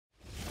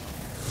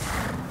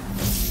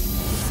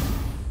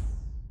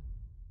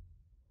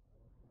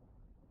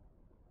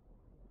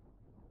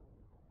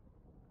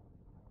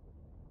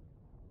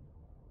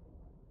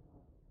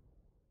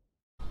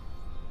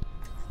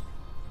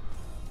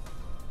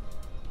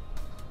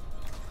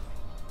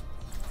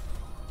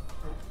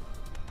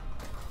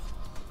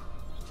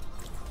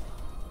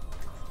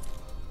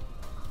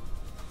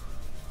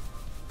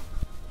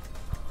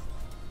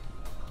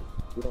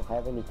We don't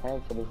have any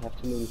tanks, and we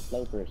have too many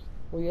snipers.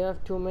 We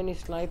have too many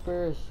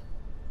snipers.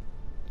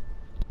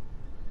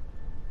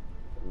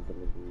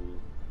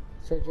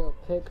 Sergio,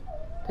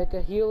 pick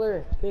a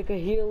healer. Pick a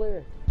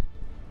healer.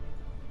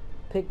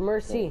 Pick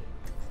Mercy.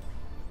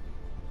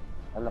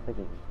 I'm not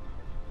picking.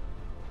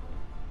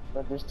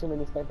 But there's too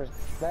many snipers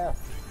now.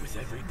 With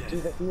every death,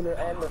 She's a healer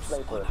and a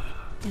sniper.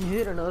 You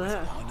didn't know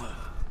that. honor,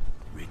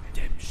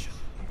 redemption.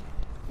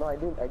 No, I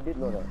did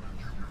know that.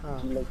 Oh.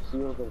 She like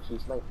heals and she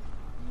snipes.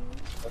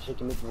 Or she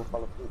can make people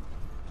fall asleep.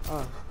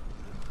 Oh.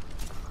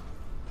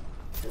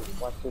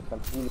 Watch this,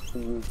 I'm healing for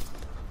you.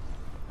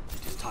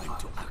 It is time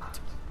to act.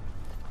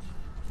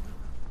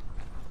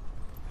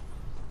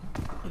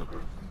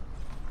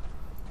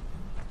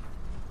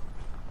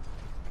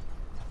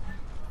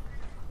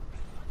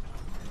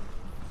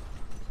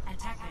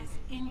 Attackers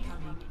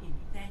incoming in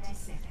 30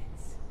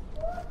 seconds.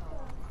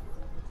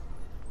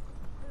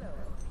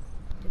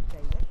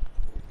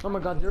 Oh my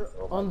god, they're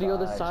on the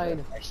other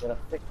side. I should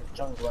have picked the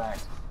junk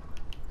rat.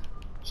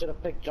 Should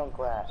have picked junk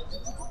rat.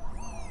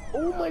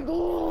 Oh my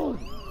god!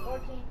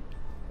 14.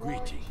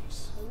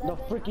 Greetings. The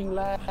freaking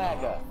lag!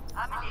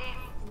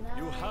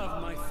 You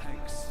have my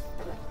thanks.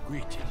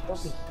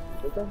 Greetings.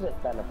 It doesn't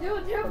stand up.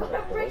 Dude, they're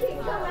gonna freaking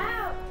come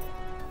out!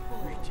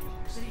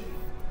 Greetings.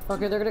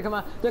 Okay, they're gonna come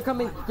out. They're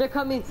coming. They're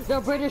coming.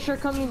 The British are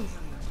coming.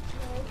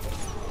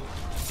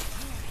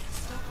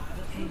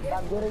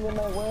 Stop getting in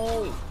my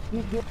way!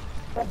 You get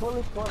that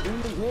bullet for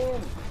eating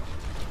him!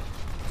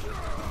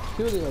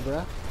 Julio,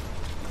 bruh.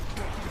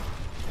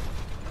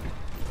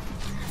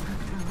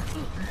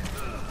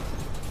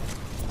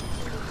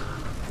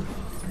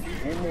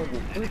 You made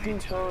it freaking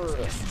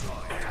sword!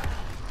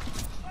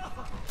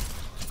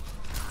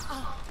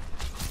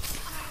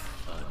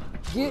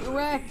 Get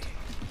wrecked.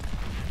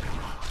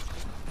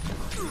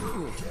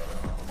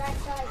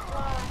 Backside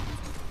squad.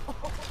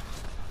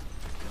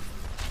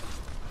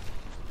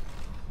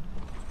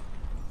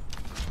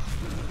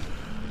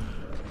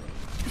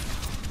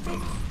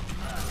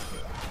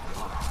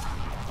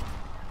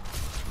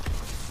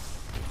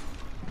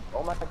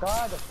 Oh my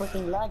god, the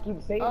freaking lag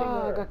keeps saving Oh,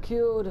 I her! got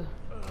killed.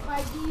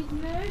 My D's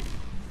nerd.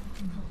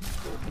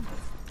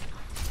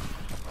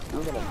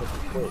 I'm gonna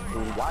freaking quit,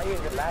 dude. Why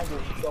is the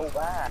lagging so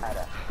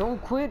bad?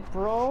 Don't quit,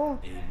 bro.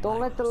 Don't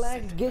let the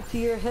lag get to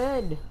your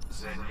head.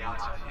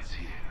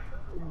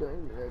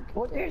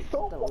 Well, they're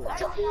so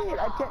fucking.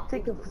 I can't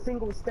take a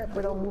single step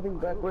without moving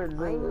backwards.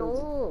 I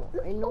know.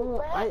 I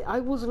know. I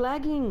was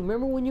lagging.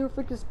 Remember when you were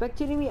freaking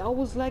spectating me? I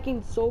was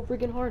lagging so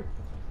freaking hard.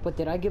 But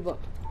did I give up?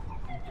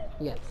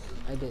 Yes,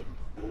 I did.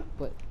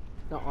 But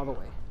not all the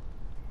way.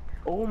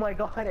 Oh my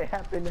god, it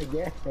happened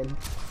again.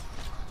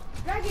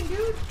 Dragon,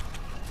 dude.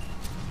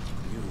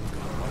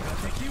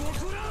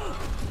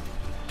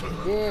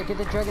 Yeah, get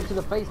the dragon to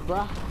the face,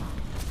 bruh.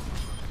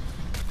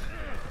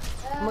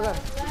 Oh my god.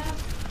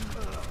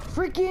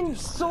 Freaking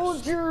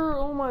soldier!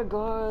 Oh my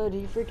god,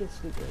 he freaking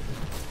stupid.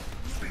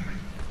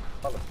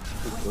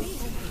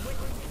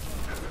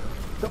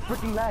 The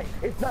freaking lag.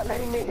 It's not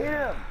letting me hit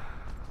him.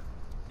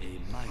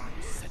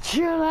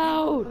 Chill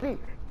out!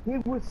 He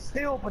was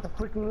still, but the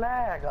freaking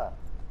lag.